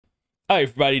Hi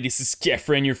everybody, this is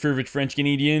Saphirre, your favorite French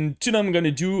Canadian. Today I'm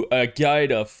gonna do a guide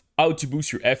of how to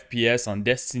boost your FPS on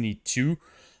Destiny 2.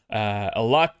 A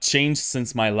lot changed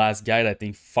since my last guide, I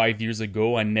think 5 years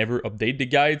ago. I never update the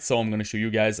guide, so I'm gonna show you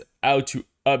guys how to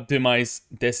optimize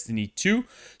Destiny 2.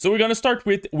 So we're gonna start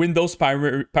with Windows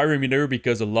parameter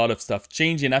because a lot of stuff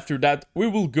changed, and after that we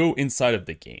will go inside of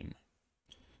the game.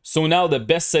 So now the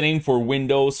best setting for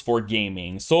Windows for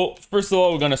gaming. So first of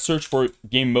all, we're gonna search for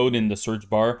game mode in the search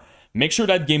bar. Make sure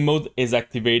that game mode is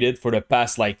activated for the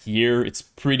past year. It's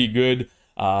pretty good.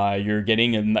 You're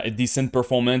getting a decent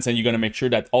performance, and you're gonna make sure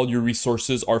that all your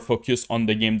resources are focused on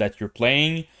the game that you're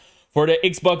playing. For the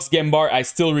Xbox game bar, I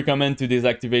still recommend to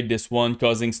deactivate this one,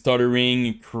 causing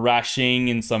stuttering, crashing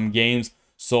in some games.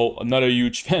 So I'm not a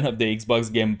huge fan of the Xbox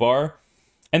game bar.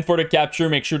 And for the capture,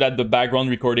 make sure that the background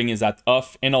recording is at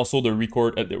off, and also the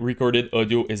recorded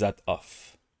audio is at off.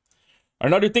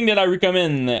 Another thing that I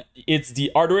recommend, it's the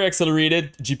hardware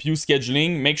accelerated GPU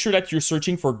scheduling. Make sure that you're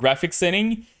searching for graphics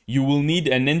setting. You will need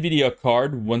an NVIDIA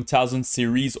card, 1000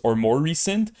 series or more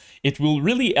recent. It will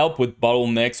really help with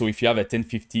bottlenecks. So if you have a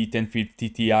 1050, 1050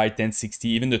 Ti, 1060,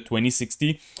 even the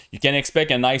 2060, you can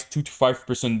expect a nice 2 to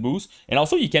 5% boost. And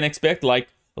also you can expect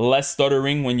less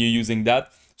stuttering when you're using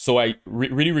that. So I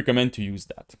really recommend to use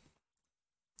that.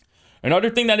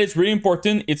 Another thing that is really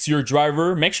important, it's your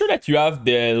driver. Make sure that you have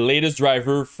the latest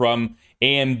driver from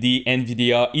AMD,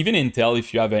 NVIDIA, even Intel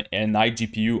if you have an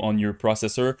iGPU on your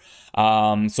processor.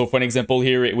 So for an example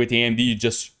here with AMD, you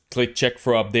just click check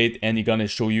for update and it's gonna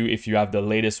show you if you have the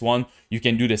latest one. You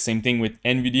can do the same thing with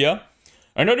NVIDIA.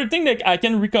 Another thing that I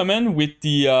can recommend with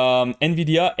the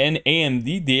NVIDIA and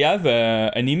AMD, they have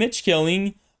an image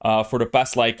scaling for the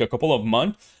past a couple of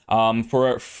months.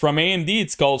 From AMD,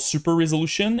 it's called Super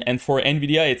Resolution, and for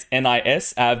NVIDIA, it's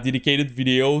NIS. I have dedicated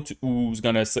video who's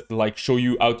gonna show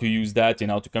you how to use that and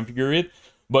how to configure it.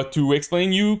 But to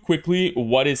explain you quickly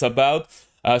what it's about,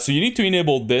 so you need to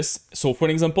enable this. So for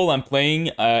example, I'm playing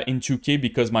in 2K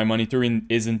because my monitor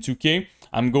is in 2K.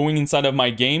 I'm going inside of my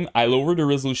game. I lower the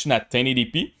resolution at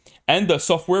 1080p, and the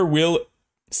software will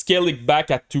scale it back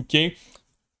at 2K.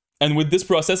 And with this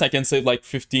process, I can save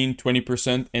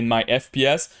 15-20% in my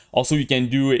FPS. Also, you can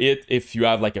do it if you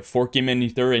have a 4K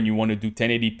monitor and you want to do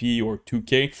 1080p or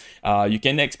 2K. You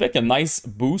can expect a nice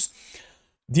boost.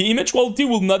 The image quality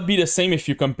will not be the same if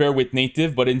you compare with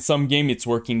native, but in some game it's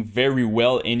working very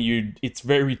well, and it's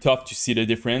very tough to see the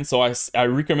difference. So I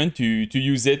recommend to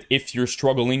use it if you're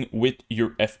struggling with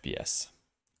your FPS.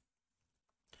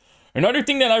 Another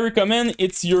thing that I recommend,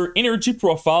 it's your energy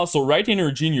profile. So write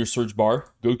energy in your search bar,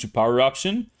 go to power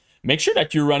option. Make sure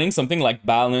that you're running something like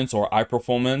balance or high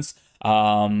performance.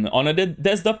 On a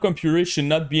desktop computer, it should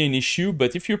not be an issue,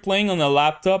 but if you're playing on a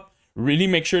laptop, really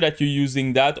make sure that you're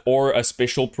using that or a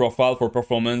special profile for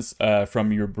performance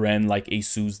from your brand like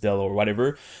Asus, Dell, or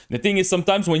whatever. The thing is,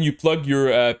 sometimes when you plug your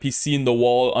PC in the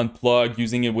wall, unplug,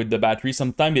 using it with the battery,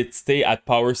 sometimes it stays at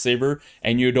power saver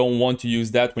and you don't want to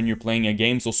use that when you're playing a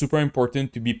game. So super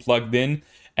important to be plugged in,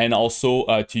 and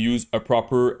also to use a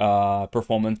proper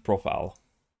performance profile.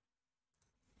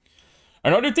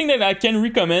 Another thing that I can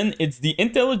recommend, it's the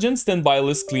Intelligent Standby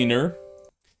List Cleaner.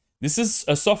 This is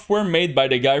a software made by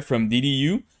the guy from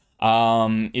DDU.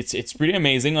 It's pretty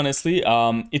amazing, honestly.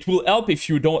 It will help if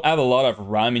you don't have a lot of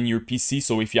RAM in your PC.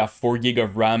 So if you have 4 gig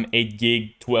of RAM, 8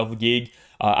 gig, 12 gig,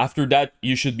 after that,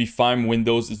 you should be fine.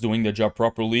 Windows is doing the job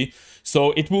properly.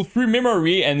 So it will free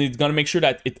memory, and it's gonna make sure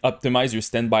that it optimizes your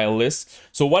standby list.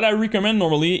 So what I recommend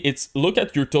normally, it's look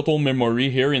at your total memory.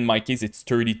 Here in my case, it's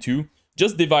 32.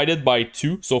 Just divide it by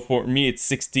 2. So for me, it's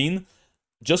 16.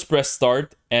 Just press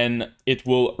start and it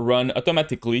will run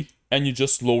automatically, and you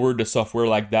just lower the software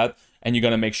like that, and you're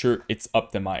gonna make sure it's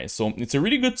optimized. So it's a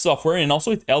really good software, and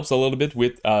also it helps a little bit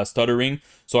with stuttering.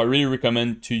 So I really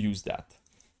recommend to use that.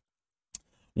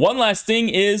 One last thing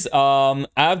is I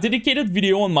have dedicated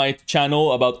video on my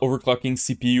channel about overclocking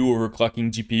CPU,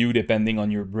 overclocking GPU, depending on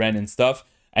your brand and stuff.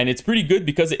 And it's pretty good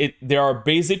because there are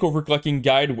basic overclocking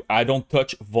guide. I don't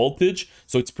touch voltage,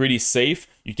 so it's pretty safe.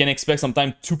 You can expect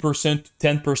sometimes 2% to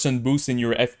 10% boost in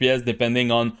your FPS depending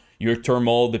on your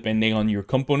thermal, depending on your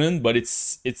component. But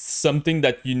it's something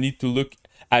that you need to look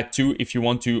at too if you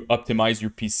want to optimize your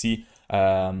PC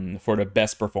for the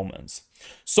best performance.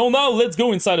 So now let's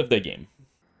go inside of the game.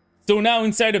 So now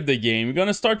inside of the game, we're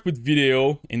gonna start with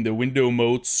video in the window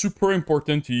mode. Super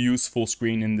important to use full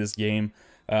screen in this game.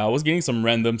 I was getting some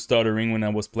random stuttering when I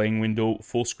was playing window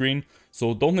full screen,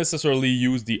 so don't necessarily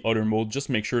use the other mode. Just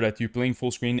make sure that you're playing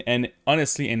full screen, and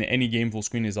honestly, in any game, full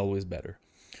screen is always better.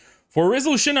 For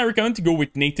resolution, I recommend to go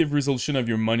with native resolution of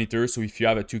your monitor. So if you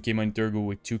have a 2K monitor, go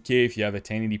with 2K. If you have a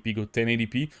 1080p, go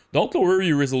 1080p. Don't lower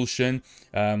your resolution.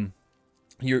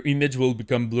 Your image will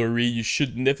become blurry. You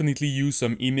should definitely use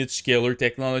some image scaler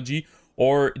technology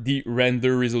or the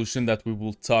render resolution that we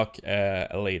will talk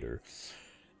later.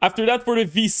 After that, for the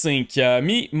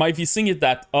VSync, my VSync is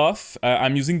at off.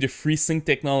 I'm using the FreeSync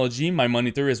technology. My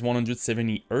monitor is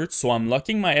 170 Hz, so I'm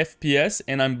locking my FPS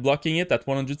and I'm blocking it at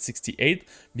 168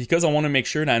 because I want to make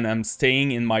sure that I'm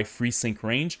staying in my FreeSync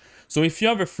range. So if you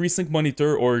have a FreeSync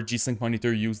monitor or G-Sync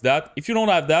monitor, use that. If you don't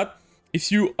have that,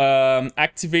 if you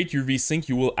activate your VSync,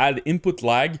 you will add input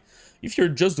lag. If you're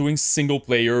just doing single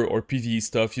player or PvE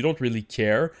stuff, you don't really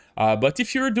care. But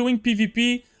if you're doing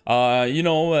PvP,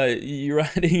 you're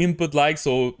adding input lag,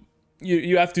 so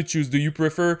you have to choose. Do you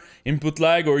prefer input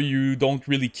lag or you don't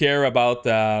really care about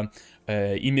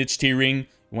image tearing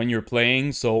when you're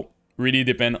playing? So really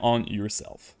depend on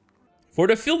yourself. For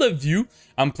the field of view,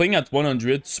 I'm playing at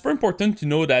 100. Super important to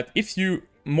know that if you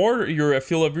more your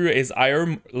field of view is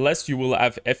higher, less you will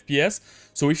have FPS.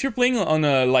 So if you're playing on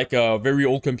a very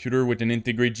old computer with an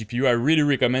integrated GPU, I really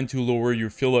recommend to lower your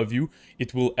field of view.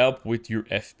 It will help with your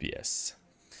FPS.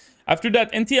 After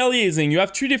that, anti-aliasing, you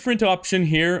have 3 different options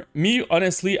here. Me,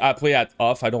 honestly, I play at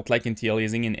off. I don't like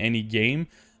anti-aliasing in any game.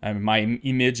 My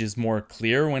image is more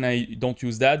clear when I don't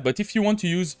use that. But if you want to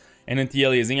use an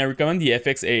anti-aliasing, I recommend the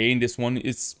FX AA in this one.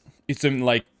 It's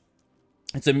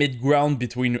a mid-ground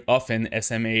between off and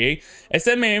SMAA.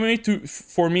 SMAA,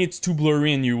 for me, it's too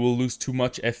blurry and you will lose too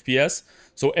much FPS.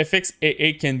 So FX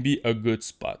AA can be a good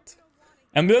spot.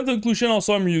 Ambient occlusion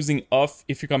also I'm using off.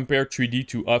 If you compare 3D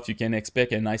to off, you can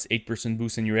expect a nice 8%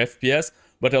 boost in your FPS.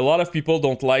 But a lot of people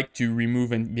don't like to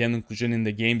remove ambient occlusion in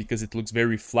the game because it looks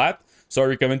very flat. So I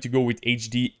recommend to go with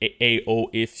HD AO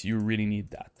if you really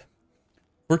need that.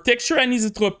 For texture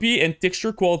anisotropy and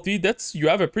texture quality, you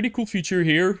have a pretty cool feature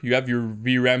here. You have your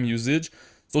VRAM usage.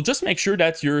 So just make sure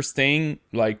that you're staying,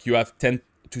 like you have 10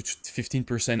 to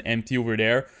 15% empty over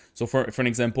there. So for an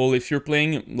example, if you're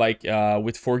playing like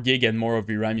with 4 gig and more of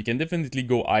VRAM, you can definitely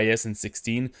go IS and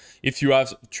 16. If you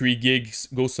have 3 gigs,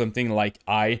 go something like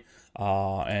I.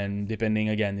 And depending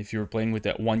again, if you're playing with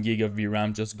that 1 gig of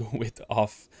VRAM, just go with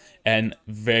off and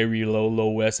very low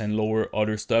OS and lower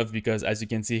other stuff, because as you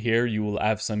can see here, you will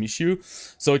have some issue.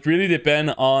 So it really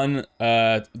depends on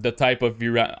the type of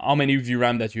VRAM, how many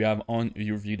VRAM that you have on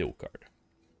your video card.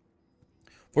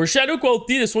 For shadow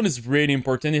quality, this one is really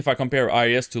important. If I compare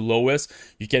IS to lowest,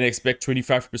 you can expect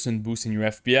 25% boost in your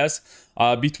FPS.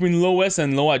 Between lowest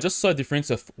and low, I just saw a difference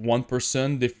of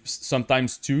 1%,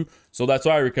 sometimes 2%. So that's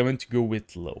why I recommend to go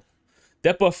with low.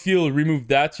 Depth of field, remove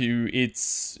that. Your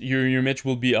image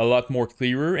will be a lot more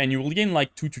clearer, and you will gain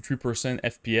like 2 to 3%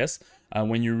 FPS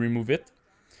when you remove it.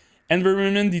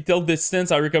 Environment detail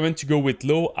distance, I recommend to go with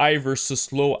low. High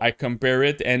versus low, I compare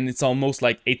it, and it's almost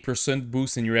like 8%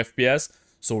 boost in your FPS.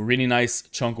 So really nice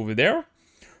chunk over there.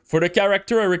 For the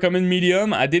character, I recommend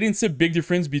medium. I didn't see a big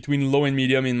difference between low and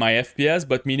medium in my FPS,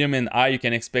 but medium and high, you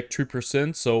can expect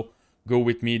 3%. So go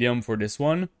with medium for this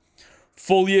one.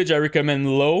 Foliage, I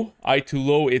recommend low. High to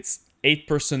low, it's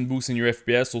 8% boost in your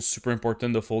FPS. So super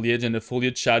important, the foliage. And the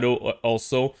foliage shadow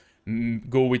also,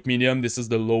 go with medium. This is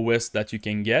the lowest that you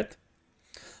can get.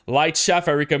 Light shaft,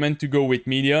 I recommend to go with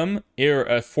medium. Here,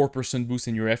 a 4% boost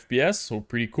in your FPS. So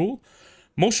pretty cool.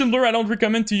 Motion blur, I don't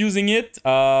recommend to using it.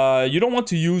 You don't want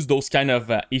to use those kind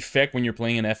of effect when you're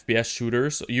playing an FPS shooter.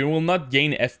 So you will not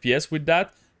gain FPS with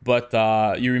that, but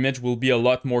your image will be a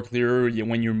lot more clearer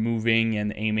when you're moving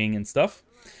and aiming and stuff.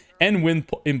 And when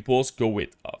impulse, go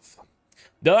with off.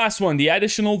 The last one, the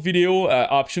additional video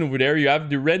option over there, you have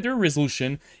the render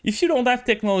resolution. If you don't have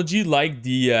technology like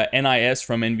the NIS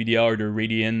from NVIDIA or the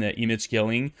Radeon image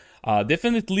scaling,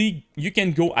 definitely you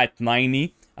can go at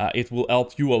 90. It will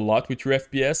help you a lot with your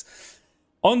FPS.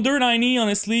 Under 90,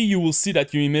 honestly, you will see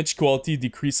that your image quality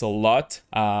decrease a lot.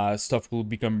 Stuff will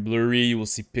become blurry, you will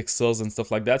see pixels and stuff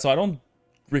like that. So I don't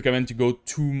recommend to go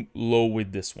too low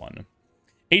with this one.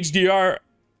 HDR,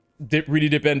 really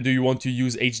depends. Do you want to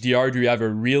use HDR? Do you have a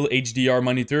real HDR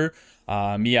monitor?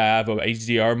 Me, I have a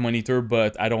HDR monitor,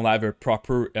 but I don't have a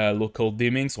proper local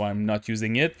dimming, so I'm not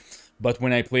using it. But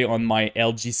when I play on my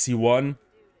LG C1,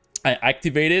 I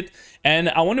activate it, and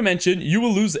I want to mention you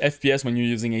will lose FPS when you're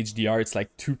using HDR. It's like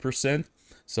 2%,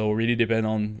 so really depend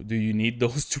on do you need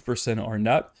those 2% or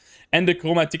not. And the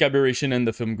chromatic aberration and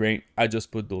the film grain, I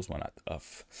just put those one at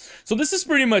off. So this is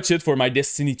pretty much it for my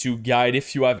Destiny 2 guide.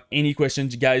 If you have any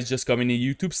questions, guys, just come in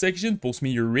the YouTube section, post me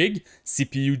your rig,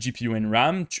 CPU, GPU, and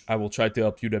RAM. I will try to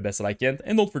help you the best that I can,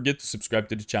 and don't forget to subscribe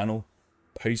to the channel.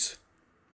 Peace.